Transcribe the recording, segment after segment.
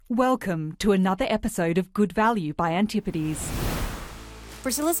Welcome to another episode of Good Value by Antipodes.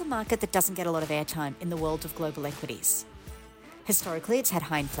 Brazil is a market that doesn't get a lot of airtime in the world of global equities. Historically, it's had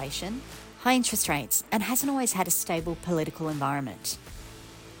high inflation, high interest rates, and hasn't always had a stable political environment.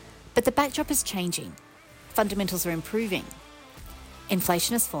 But the backdrop is changing. Fundamentals are improving.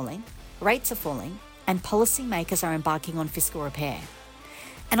 Inflation is falling, rates are falling, and policymakers are embarking on fiscal repair.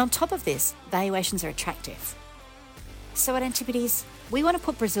 And on top of this, valuations are attractive. So at Antipodes, we want to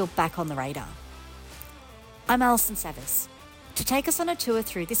put Brazil back on the radar. I'm Alison Savas. To take us on a tour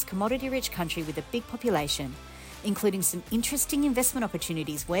through this commodity-rich country with a big population, including some interesting investment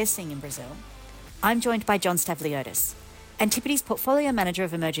opportunities we're seeing in Brazil, I'm joined by John Stavliotis, Antipodes Portfolio Manager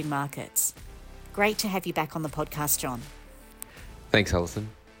of Emerging Markets. Great to have you back on the podcast, John. Thanks, Alison.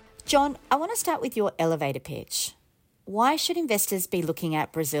 John, I want to start with your elevator pitch. Why should investors be looking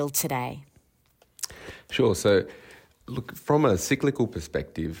at Brazil today? Sure. So, look, from a cyclical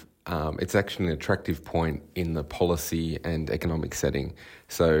perspective, it's actually an attractive point in the policy and economic setting.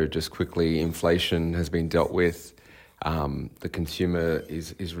 So just quickly, inflation has been dealt with. The consumer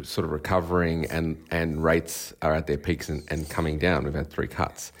is sort of recovering and rates are at their peaks and coming down. We've had 3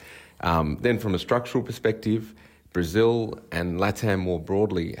 cuts. Then from a structural perspective, Brazil and LATAM more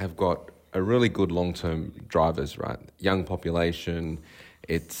broadly have got a really good long-term drivers, right? Young population.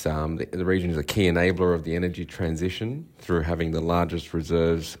 It's the region is a key enabler of the energy transition through having the largest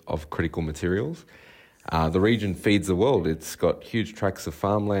reserves of critical materials. The region feeds the world. It's got huge tracts of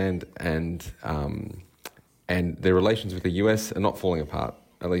farmland, and their relations with the US are not falling apart,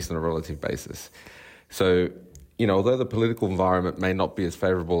 at least on a relative basis. So, although the political environment may not be as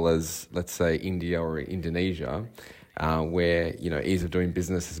favourable as, let's say, India or Indonesia, where ease of doing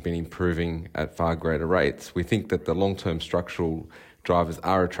business has been improving at far greater rates, we think that the long-term structural drivers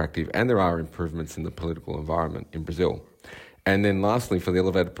are attractive, and there are improvements in the political environment in Brazil. And then lastly, for the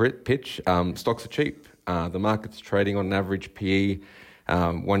elevator pitch, stocks are cheap. The market's trading on an average PE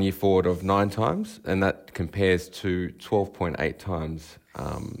 1 year forward of 9 times, and that compares to 12.8 times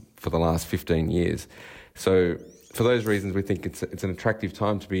for the last 15 years. So for those reasons, we think it's an attractive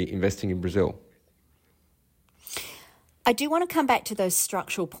time to be investing in Brazil. I do want to come back to those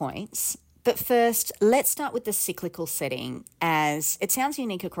structural points. But first, let's start with the cyclical setting, as it sounds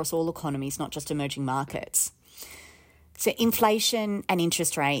unique across all economies, not just emerging markets. So inflation and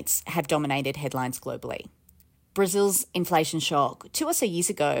interest rates have dominated headlines globally. Brazil's inflation shock 2 or so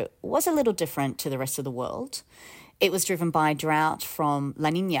years ago was a little different to the rest of the world. It was driven by drought from La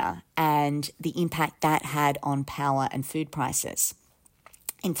Niña and the impact that had on power and food prices.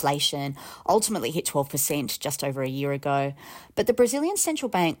 Inflation ultimately hit 12% just over a year ago, but the Brazilian central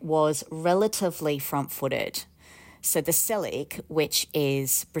bank was relatively front-footed. So the Selic, which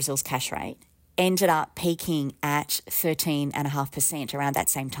is Brazil's cash rate, ended up peaking at 13.5% around that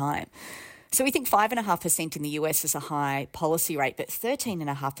same time. So we think 5.5% in the US is a high policy rate, but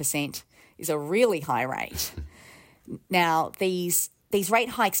 13.5% is a really high rate. Now, these rate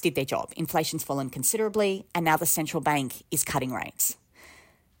hikes did their job. Inflation's fallen considerably, and now the central bank is cutting rates.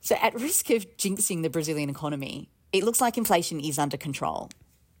 So at risk of jinxing the Brazilian economy, it looks like inflation is under control.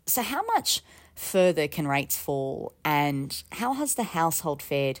 So how much further can rates fall, and how has the household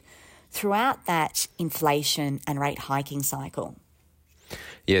fared throughout that inflation and rate hiking cycle?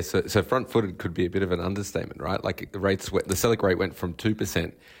 Yeah, so front-footed could be a bit of an understatement, right? Like the Selic rate went from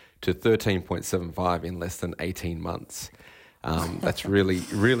 2% to 13.75 in less than 18 months. That's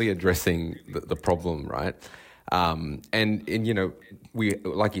really addressing the problem, right? We,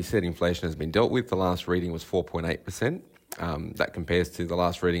 like you said, inflation has been dealt with. The last reading was 4.8%. That compares to the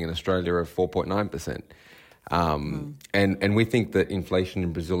last reading in Australia of 4.9%. And we think that inflation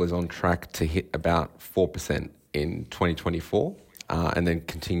in Brazil is on track to hit about 4% in 2024, and then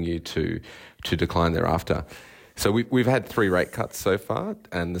continue to decline thereafter. So we've had 3 rate cuts so far,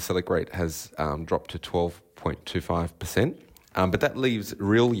 and the Selic rate has dropped to 12.25%. But that leaves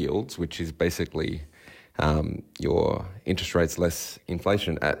real yields, which is basically your interest rates less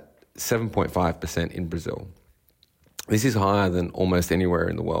inflation, at 7.5% in Brazil. This is higher than almost anywhere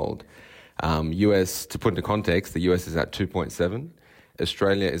in the world. US, to put into context, the US is at 2.7.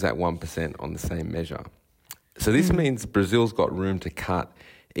 Australia is at 1% on the same measure. So this means Brazil's got room to cut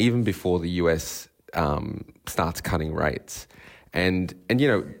even before the US starts cutting rates. And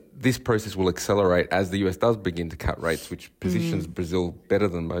this process will accelerate as the US does begin to cut rates, which positions Brazil better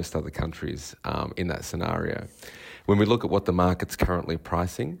than most other countries in that scenario. When we look at what the market's currently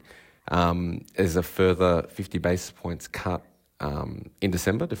pricing, there's a further 50 basis points cut in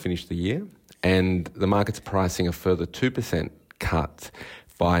December to finish the year, and the market's pricing a further 2% cut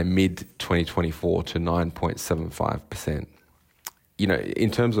by mid-2024 to 9.75%.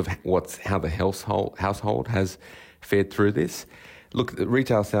 in terms of how the household has fared through this, look, the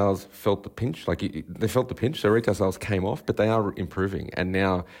retail sales felt the pinch. They felt the pinch. So retail sales came off, but they are improving, and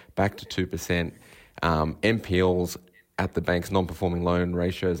now back to 2%. NPLs at the bank's non-performing loan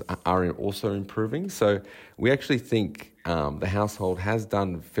ratios are also improving. So we actually think the household has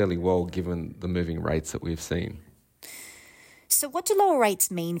done fairly well given the moving rates that we've seen. So what do lower rates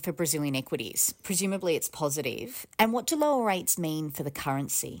mean for Brazilian equities? Presumably it's positive. And what do lower rates mean for the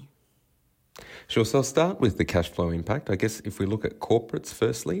currency? Sure. So I'll start with the cash flow impact. I guess if we look at corporates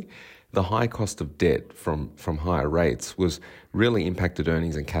firstly, the high cost of debt from higher rates was really impacted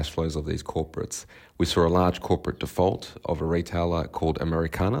earnings and cash flows of these corporates. We saw a large corporate default of a retailer called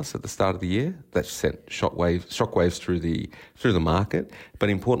Americanas at the start of the year that sent shockwaves through the market. But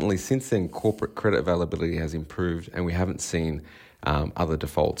importantly, since then, corporate credit availability has improved and we haven't seen other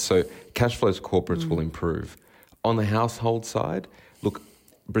defaults. So cash flows corporates will improve. On the household side, look,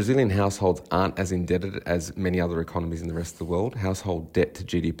 Brazilian households aren't as indebted as many other economies in the rest of the world. Household debt to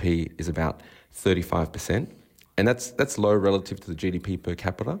GDP is about 35%, and that's low relative to the GDP per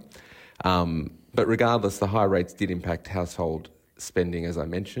capita. But regardless, the high rates did impact household spending, as I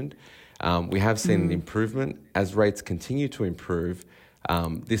mentioned. We have seen an improvement. As rates continue to improve,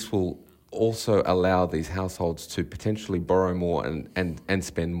 this will also allow these households to potentially borrow more and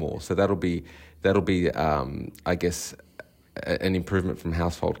spend more. So that'll be I guess, an improvement from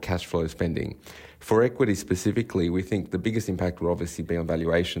household cash flow spending. For equity specifically, we think the biggest impact will obviously be on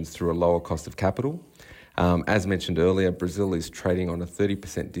valuations through a lower cost of capital. As mentioned earlier, Brazil is trading on a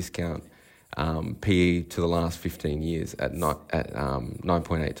 30% discount PE to the last 15 years at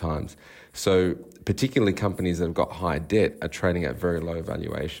 9.8 times. So particularly companies that have got high debt are trading at very low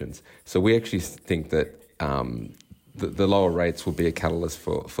valuations. So we actually think that the lower rates will be a catalyst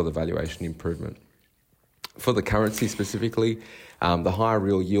for the valuation improvement. For the currency specifically, the higher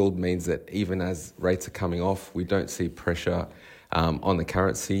real yield means that even as rates are coming off, we don't see pressure on the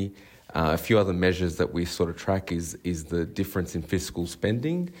currency. A few other measures that we sort of track is the difference in fiscal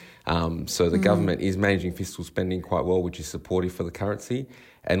spending. So the government is managing fiscal spending quite well, which is supportive for the currency,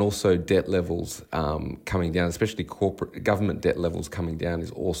 and also debt levels coming down, especially corporate government debt levels coming down,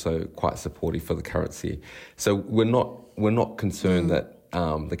 is also quite supportive for the currency. So we're not concerned that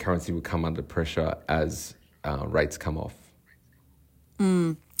the currency will come under pressure as rates come off.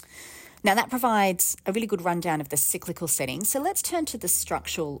 Now, that provides a really good rundown of the cyclical setting. So let's turn to the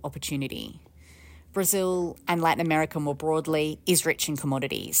structural opportunity. Brazil and Latin America more broadly is rich in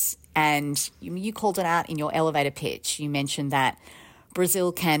commodities. And you called it out in your elevator pitch. You mentioned that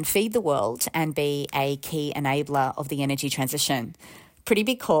Brazil can feed the world and be a key enabler of the energy transition. Pretty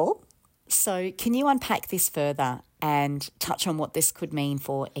big call. So can you unpack this further and touch on what this could mean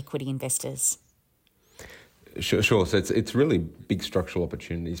for equity investors? Sure. So it's really big structural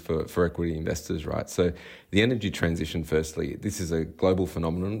opportunities for equity investors, right? So the energy transition, firstly, this is a global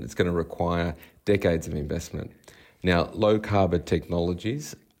phenomenon. It's going to require decades of investment. Now, low carbon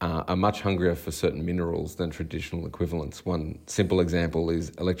technologies are much hungrier for certain minerals than traditional equivalents. One simple example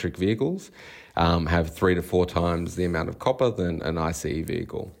is electric vehicles have 3 to 4 times the amount of copper than an ICE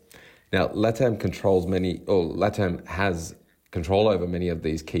vehicle. Now, LATAM has control over many of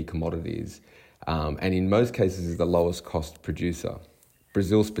these key commodities. And in most cases is the lowest cost producer.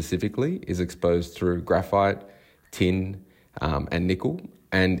 Brazil specifically is exposed through graphite, tin, and nickel.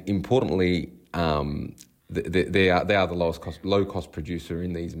 And importantly, they are the low cost producer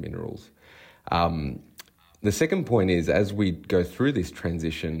in these minerals. The second point is, as we go through this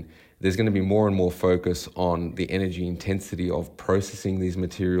transition, there's going to be more and more focus on the energy intensity of processing these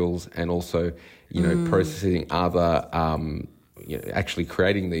materials, and also, processing other, actually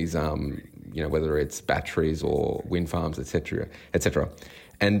creating these, whether it's batteries or wind farms, etc., etc.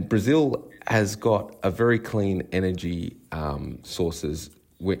 And Brazil has got a very clean energy sources.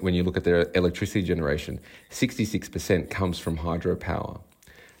 When you look at their electricity generation, 66% comes from hydropower.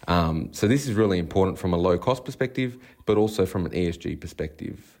 So this is really important from a low cost perspective, but also from an ESG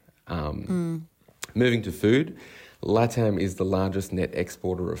perspective. Moving to food, LATAM is the largest net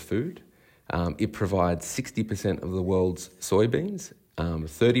exporter of food. It provides 60% of the world's soybeans,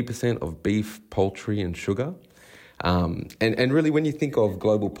 30% of beef, poultry, and sugar. And really, when you think of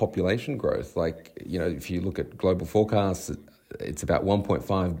global population growth, if you look at global forecasts, it's about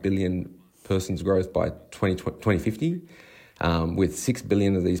 1.5 billion persons growth by 2050, with 6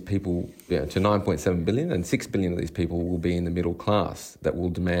 billion of these people to 9.7 billion, and 6 billion of these people will be in the middle class that will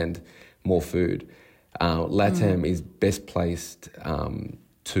demand more food. LATAM is best placed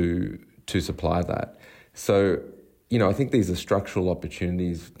to supply that. So, I think these are structural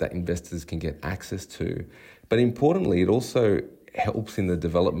opportunities that investors can get access to. But importantly, it also helps in the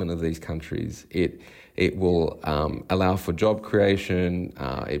development of these countries. It will allow for job creation.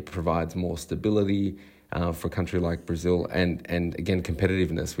 It provides more stability for a country like Brazil, and again,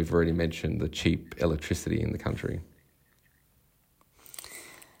 competitiveness. We've already mentioned the cheap electricity in the country.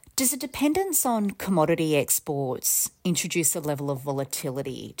 Does a dependence on commodity exports introduce a level of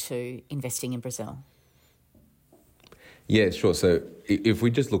volatility to investing in Brazil? Yeah, sure. So if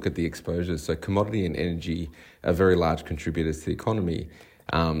we just look at the exposures, so commodity and energy are very large contributors to the economy.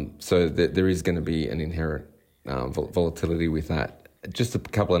 So there is going to be an inherent volatility with that. Just a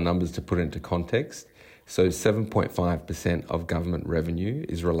couple of numbers to put into context. So 7.5% of government revenue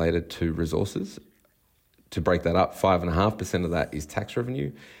is related to resources. To break that up, 5.5% of that is tax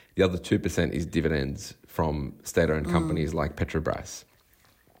revenue. The other 2% is dividends from state-owned companies like Petrobras.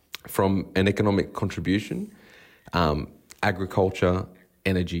 From an economic contribution, agriculture,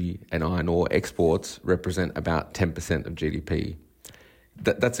 energy and iron ore exports represent about 10% of GDP.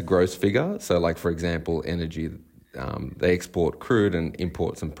 That's a gross figure. So like, for example, energy, they export crude and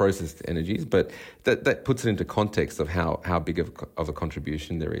import some processed energies, but that puts it into context of how big of a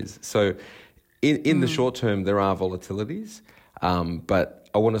contribution there is. So in the short term, there are volatilities, but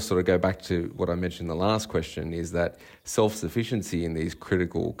I want to sort of go back to what I mentioned in the last question, is that self-sufficiency in these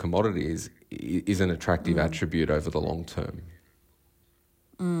critical commodities is an attractive attribute over the long term.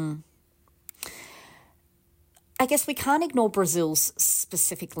 I guess we can't ignore Brazil's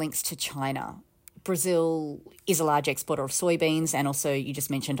specific links to China. Brazil is a large exporter of soybeans, and also you just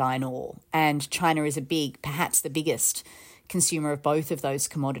mentioned iron ore. And China is perhaps the biggest consumer of both of those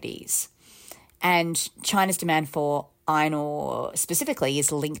commodities. And China's demand for iron ore specifically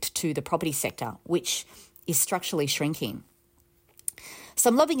is linked to the property sector, which is structurally shrinking. So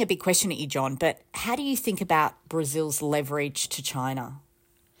I'm lobbing a big question at you, John, but how do you think about Brazil's leverage to China?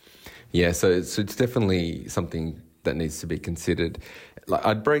 Yeah, so it's definitely something that needs to be considered. Like,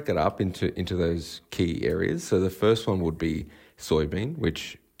 I'd break it up into those key areas. So the first one would be soybean,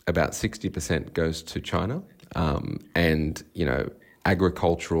 which about 60% goes to China, and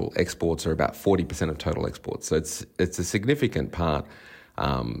agricultural exports are about 40% of total exports. So it's a significant part,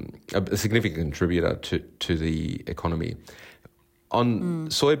 a significant contributor to the economy. On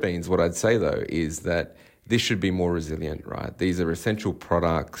soybeans, what I'd say though is that this should be more resilient, right? These are essential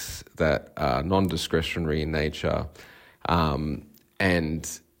products that are non-discretionary in nature,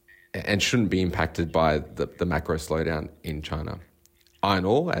 and shouldn't be impacted by the macro slowdown in China. Iron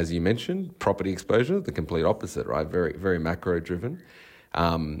ore, as you mentioned, property exposure, the complete opposite, right? Very, very macro-driven.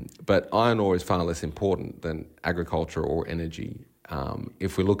 But iron ore is far less important than agriculture or energy.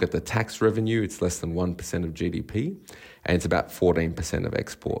 If we look at the tax revenue, it's less than 1% of GDP, and it's about 14% of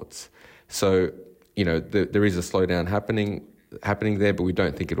exports. So, there is a slowdown happening there, but we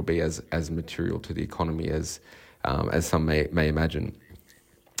don't think it'll be as material to the economy as some may imagine.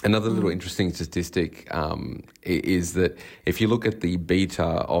 Another little interesting statistic is that if you look at the beta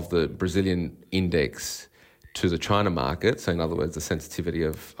of the Brazilian index to the China market, so in other words, the sensitivity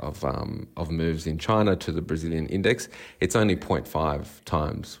of moves in China to the Brazilian index, it's only 0.5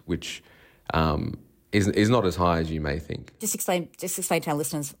 times, which is not as high as you may think. Just explain to our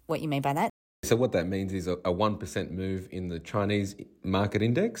listeners what you mean by that. So what that means is a 1% move in the Chinese market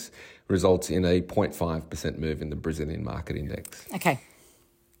index results in a 0.5% move in the Brazilian market index. Okay.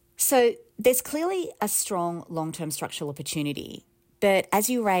 So there's clearly a strong long-term structural opportunity, but as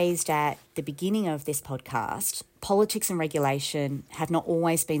you raised at the beginning of this podcast, politics and regulation have not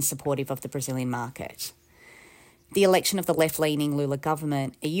always been supportive of the Brazilian market. The election of the left-leaning Lula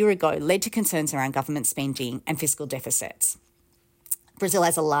government a year ago led to concerns around government spending and fiscal deficits. Brazil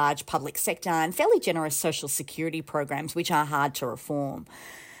has a large public sector and fairly generous social security programs, which are hard to reform.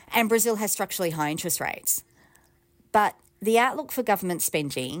 And Brazil has structurally high interest rates. But the outlook for government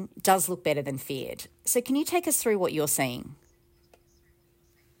spending does look better than feared. So can you take us through what you're seeing?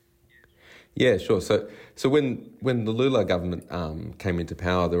 Yeah, sure. So when the Lula government came into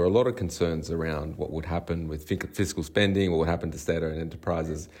power, there were a lot of concerns around what would happen with fiscal spending, what would happen to state-owned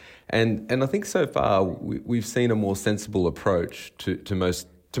enterprises, and I think so far we've seen a more sensible approach to most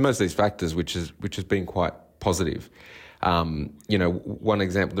of these factors, which has been quite positive. One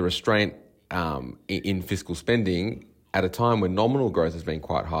example, the restraint in fiscal spending at a time when nominal growth has been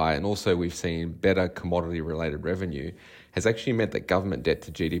quite high, and also we've seen better commodity-related revenue, has actually meant that government debt to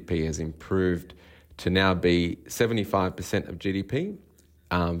GDP has improved to now be 75% of GDP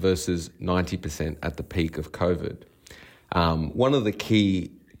versus 90% at the peak of COVID. One of the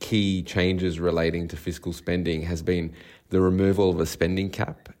key changes relating to fiscal spending has been the removal of a spending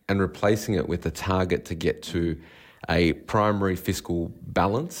cap and replacing it with a target to get to a primary fiscal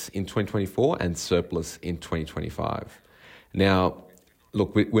balance in 2024 and surplus in 2025. Now,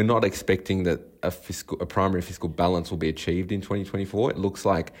 look, we're not expecting that a primary fiscal balance will be achieved in 2024. It looks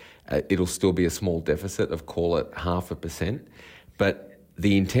like it'll still be a small deficit of, call it, 0.5%. But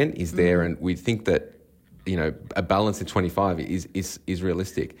the intent is there, and we think that, a balance in 25 is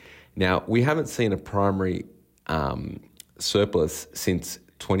realistic. Now, we haven't seen a primary surplus since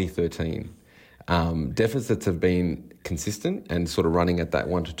 2013. Deficits have been consistent and sort of running at that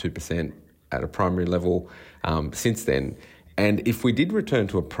 1% to 2% at a primary level since then. And if we did return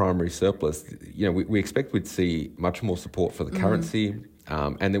to a primary surplus, we expect we'd see much more support for the currency,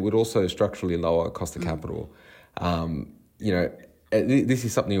 and it would also structurally lower cost of capital. This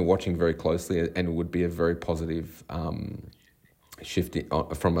is something we're watching very closely, and it would be a very positive shift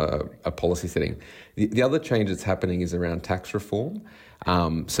from a policy setting. The other change that's happening is around tax reform.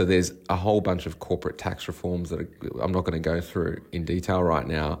 So there's a whole bunch of corporate tax reforms that I'm not going to go through in detail right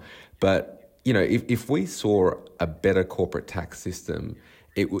now, but if we saw a better corporate tax system,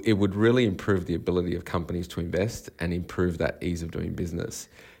 it would really improve the ability of companies to invest and improve that ease of doing business.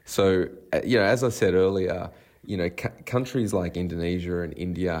 So, as I said earlier, countries like Indonesia and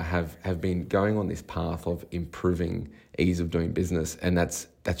India have been going on this path of improving ease of doing business, and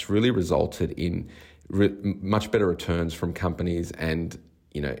that's really resulted in much better returns from companies and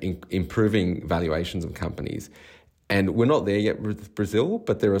improving valuations of companies. And we're not there yet with Brazil,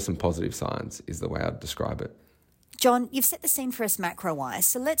 but there are some positive signs, is the way I'd describe it. John, you've set the scene for us macro-wise,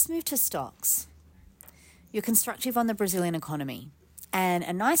 so let's move to stocks. You're constructive on the Brazilian economy, and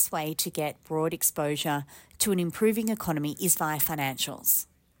a nice way to get broad exposure to an improving economy is via financials.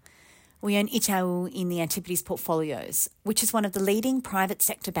 We own Itaú in the Antipodes portfolios, which is one of the leading private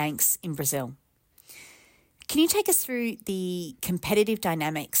sector banks in Brazil. Can you take us through the competitive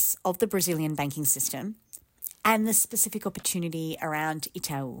dynamics of the Brazilian banking system and the specific opportunity around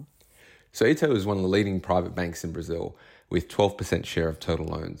Itaú? So Itaú is one of the leading private banks in Brazil with 12% share of total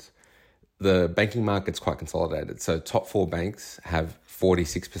loans. The banking market's quite consolidated. So top four banks have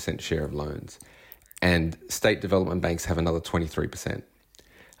 46% share of loans, and state development banks have another 23%.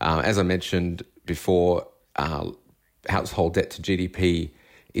 As I mentioned before, household debt to GDP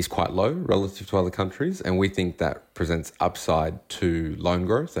is quite low relative to other countries, and we think that presents upside to loan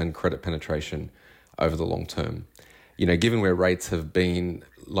growth and credit penetration over the long term. Given where rates have been,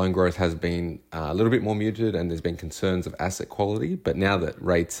 loan growth has been a little bit more muted, and there's been concerns of asset quality. But now that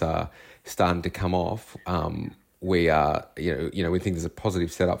rates are starting to come off, we think there's a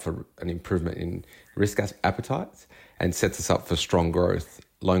positive setup for an improvement in risk appetites, and sets us up for strong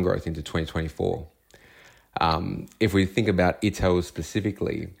loan growth into 2024. If we think about Itaú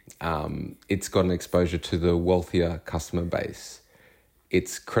specifically, it's got an exposure to the wealthier customer base.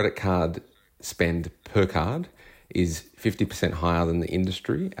 Its credit card spend per card is 50% higher than the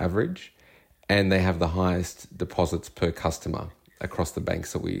industry average, and they have the highest deposits per customer across the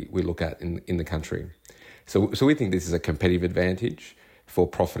banks that we look at in the country. So we think this is a competitive advantage for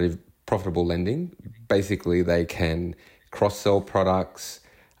profitable lending. Basically, they can cross-sell products,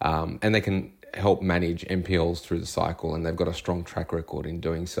 and they can help manage NPLs through the cycle, and they've got a strong track record in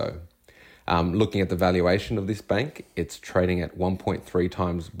doing so. Looking at the valuation of this bank, it's trading at 1.3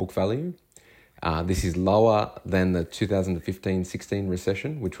 times book value. This is lower than the 2015-16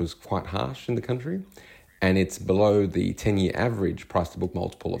 recession, which was quite harsh in the country, and it's below the 10-year average price-to-book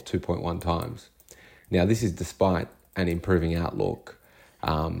multiple of 2.1 times. Now, this is despite an improving outlook.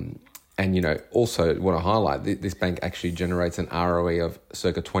 Also want to highlight, this bank actually generates an ROE of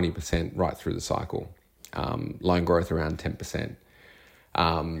circa 20% right through the cycle, loan growth around 10%.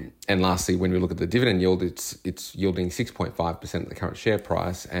 And lastly, when we look at the dividend yield, it's yielding 6.5% at the current share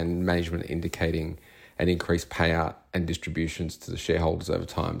price, and management indicating an increased payout and distributions to the shareholders over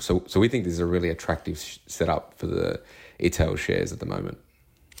time. So we think this is a really attractive setup for the Itaú shares at the moment.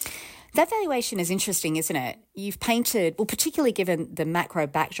 That valuation is interesting, isn't it? You've painted, well, particularly given the macro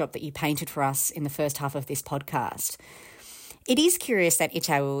backdrop that you painted for us in the first half of this podcast, it is curious that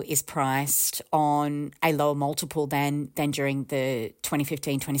Itaú is priced on a lower multiple than during the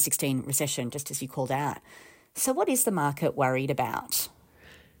 2015-2016 recession, just as you called out. So what is the market worried about?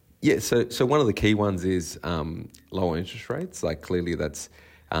 Yeah, so one of the key ones is lower interest rates. Like, clearly that's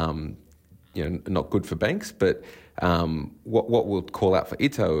not good for banks, but what we'll call out for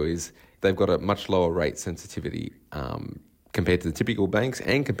Itaú is they've got a much lower rate sensitivity compared to the typical banks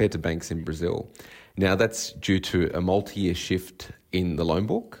and compared to banks in Brazil. Now, that's due to a multi-year shift in the loan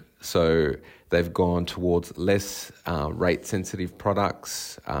book. So they've gone towards less rate-sensitive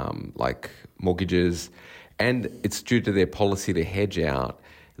products like mortgages, and it's due to their policy to hedge out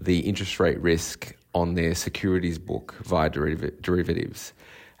the interest rate risk on their securities book via derivatives.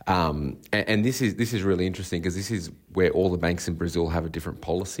 And this is really interesting because this is where all the banks in Brazil have a different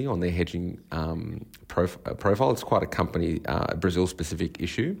policy on their hedging profile. It's quite a Brazil-specific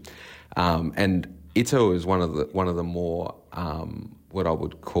issue, and Itaú is one of the more what I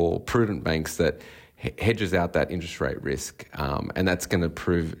would call prudent banks that hedges out that interest rate risk, and that's going to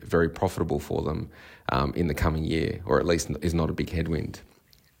prove very profitable for them in the coming year, or at least is not a big headwind.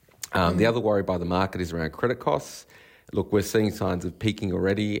 The other worry by the market is around credit costs. Look, we're seeing signs of peaking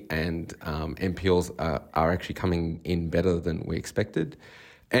already, and NPLs are actually coming in better than we expected.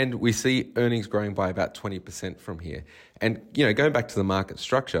 And we see earnings growing by about 20% from here. And, going back to the market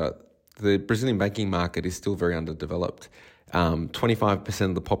structure, the Brazilian banking market is still very underdeveloped. 25%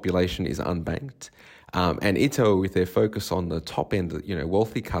 of the population is unbanked. And Itaú, with their focus on the top end,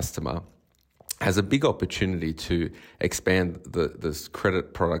 wealthy customer, has a big opportunity to expand the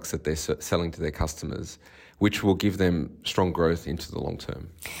credit products that they're selling to their customers, which will give them strong growth into the long term.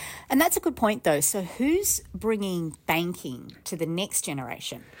 And that's a good point, though. So who's bringing banking to the next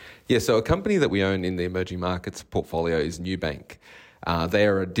generation? Yeah, so a company that we own in the emerging markets portfolio is Nubank. They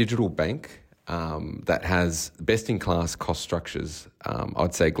are a digital bank that has best-in-class cost structures,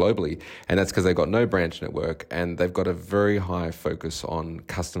 I'd say globally, and that's because they've got no branch network and they've got a very high focus on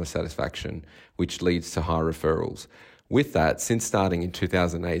customer satisfaction, which leads to high referrals. With that, since starting in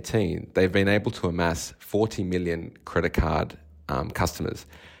 2018, they've been able to amass 40 million credit card customers.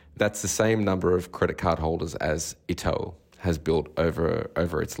 That's the same number of credit card holders as Itaú has built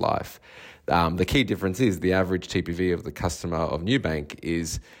over its life. The key difference is the average TPV of the customer of Nubank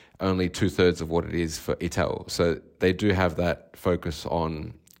is only 2/3 of what it is for Itaú. So they do have that focus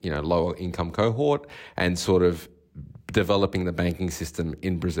on lower income cohort and sort of developing the banking system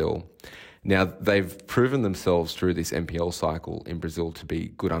in Brazil. Now, they've proven themselves through this NPL cycle in Brazil to be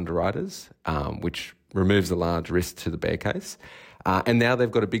good underwriters, which removes a large risk to the bear case. And now they've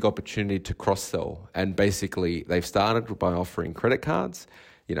got a big opportunity to cross-sell. And basically, they've started by offering credit cards.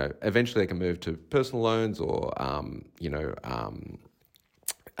 Eventually they can move to personal loans or,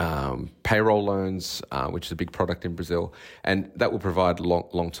 payroll loans, which is a big product in Brazil. And that will provide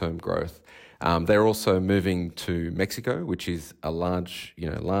long-term growth. They're also moving to Mexico, which is a large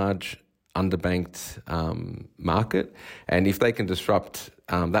underbanked market, and if they can disrupt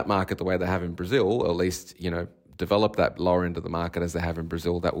that market the way they have in Brazil, or at least develop that lower end of the market as they have in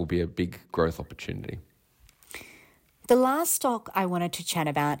Brazil, that will be a big growth opportunity. The last stock I wanted to chat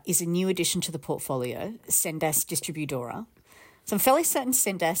about is a new addition to the portfolio, Sendas Distribuidora. So I'm fairly certain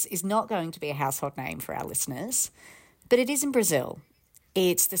Sendas is not going to be a household name for our listeners, but it is in Brazil.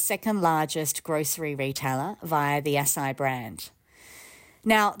 It's the second largest grocery retailer via the ASAI brand.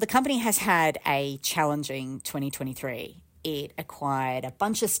 Now, the company has had a challenging 2023. It acquired a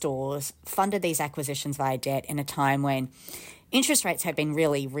bunch of stores, funded these acquisitions via debt in a time when interest rates had been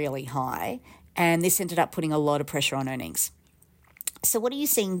really, really high, and this ended up putting a lot of pressure on earnings. So what are you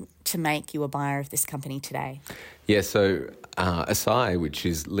seeing to make you a buyer of this company today? Yeah, so ASAI, which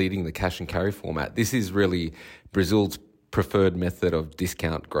is leading the cash and carry format, this is really Brazil's preferred method of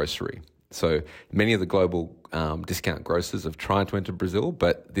discount grocery. So many of the global discount grocers have tried to enter Brazil,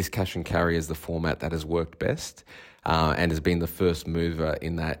 but this cash and carry is the format that has worked best and has been the first mover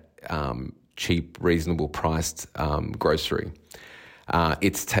in that cheap, reasonable priced grocery.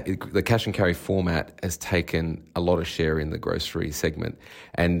 The cash and carry format has taken a lot of share in the grocery segment,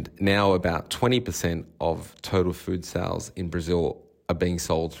 and now about 20% of total food sales in Brazil are being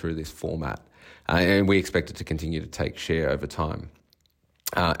sold through this format, and we expect it to continue to take share over time.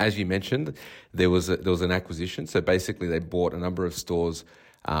 As you mentioned, there was an acquisition. So basically, they bought a number of stores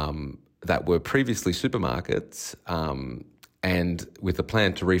that were previously supermarkets, and with a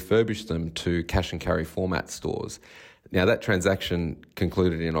plan to refurbish them to cash and carry format stores. Now, that transaction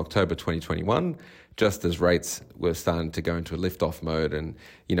concluded in October 2021, just as rates were starting to go into a lift-off mode, and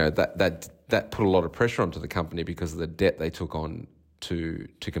that put a lot of pressure onto the company because of the debt they took on to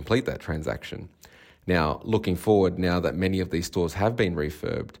complete that transaction. Now, looking forward, now that many of these stores have been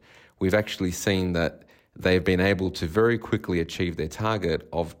refurbed, we've actually seen that they've been able to very quickly achieve their target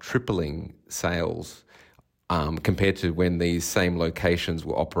of tripling sales compared to when these same locations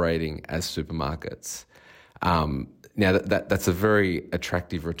were operating as supermarkets. Now, that's a very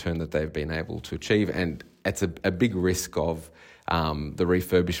attractive return that they've been able to achieve, and it's a big risk of the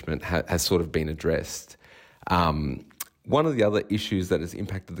refurbishment has sort of been addressed. One of the other issues that has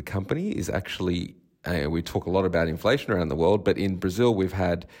impacted the company is actually, we talk a lot about inflation around the world, but in Brazil we've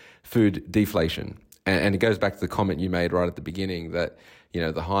had food deflation. And it goes back to the comment you made right at the beginning that,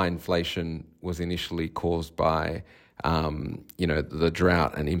 the high inflation was initially caused by, the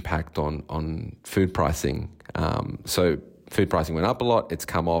drought and impact on food pricing. So food pricing went up a lot, it's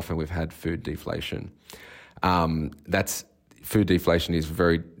come off, and we've had food deflation. Food deflation is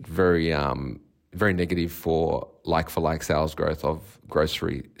very, very, very negative for like sales growth of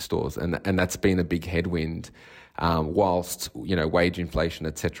grocery stores, and that's been a big headwind, whilst wage inflation,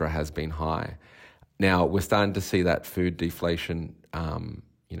 etc., has been high. Now we're starting to see that food deflation,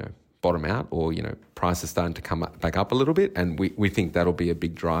 bottom out, or prices starting to come back up a little bit, and we think that'll be a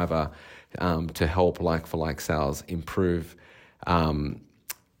big driver to help like sales improve,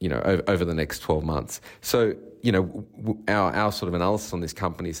 over the next 12 months. So our sort of analysis on this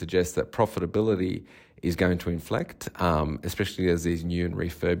company suggests that profitability is going to inflect, especially as these new and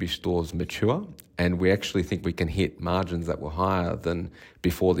refurbished stores mature, and we actually think we can hit margins that were higher than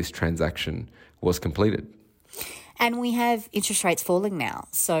before this transaction was completed. And we have interest rates falling now,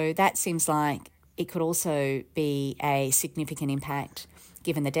 so that seems like it could also be a significant impact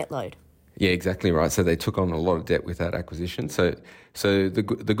given the debt load. Yeah, exactly right. So they took on a lot of debt with that acquisition. So the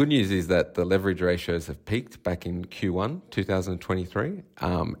good news is that the leverage ratios have peaked back in Q1 2023,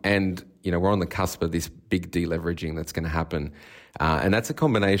 and we're on the cusp of this big deleveraging that's going to happen, and that's a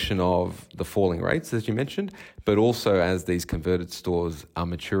combination of the falling rates, as you mentioned, but also as these converted stores are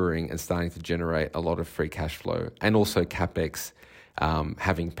maturing and starting to generate a lot of free cash flow, and also capex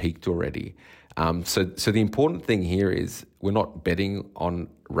having peaked already. So the important thing here is we're not betting on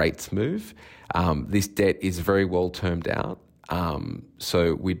rates move. This debt is very well termed out.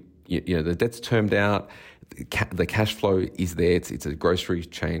 So the debt's termed out. The cash flow is there. It's a grocery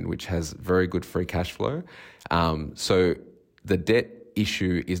chain which has very good free cash flow. So the debt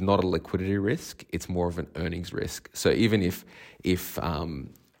issue is not a liquidity risk. It's more of an earnings risk. So even if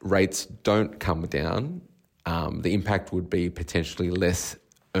rates don't come down, the impact would be potentially less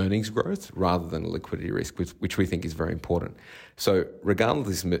earnings growth rather than a liquidity risk, which we think is very important. So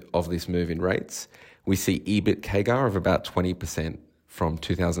regardless of this move in rates, we see EBIT CAGR of about 20% from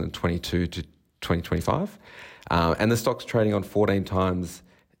 2022 to 2025. And the stock's trading on 14 times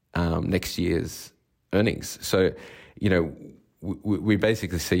next year's earnings. So, we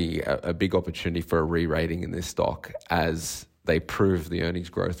basically see a big opportunity for a re-rating in this stock as they prove the earnings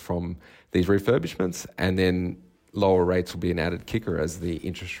growth from these refurbishments, and then lower rates will be an added kicker as the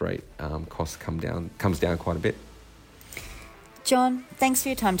interest rate cost comes down quite a bit. John, thanks for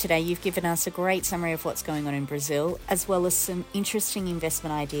your time today. You've given us a great summary of what's going on in Brazil, as well as some interesting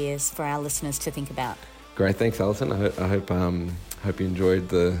investment ideas for our listeners to think about. Great, thanks, Alison. I hope you enjoyed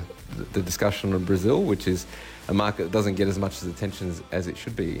the discussion on Brazil, which is a market that doesn't get as much attention as it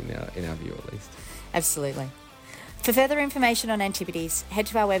should be in our view, at least. Absolutely. For further information on Antipodes, head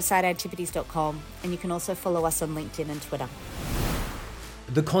to our website antipodes.com, and you can also follow us on LinkedIn and Twitter.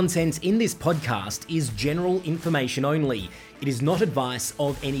 The content in this podcast is general information only. It is not advice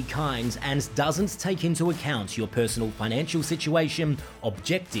of any kind and doesn't take into account your personal financial situation,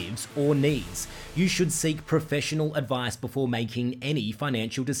 objectives, or needs. You should seek professional advice before making any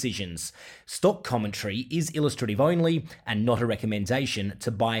financial decisions. Stock commentary is illustrative only and not a recommendation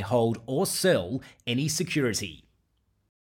to buy, hold, or sell any security.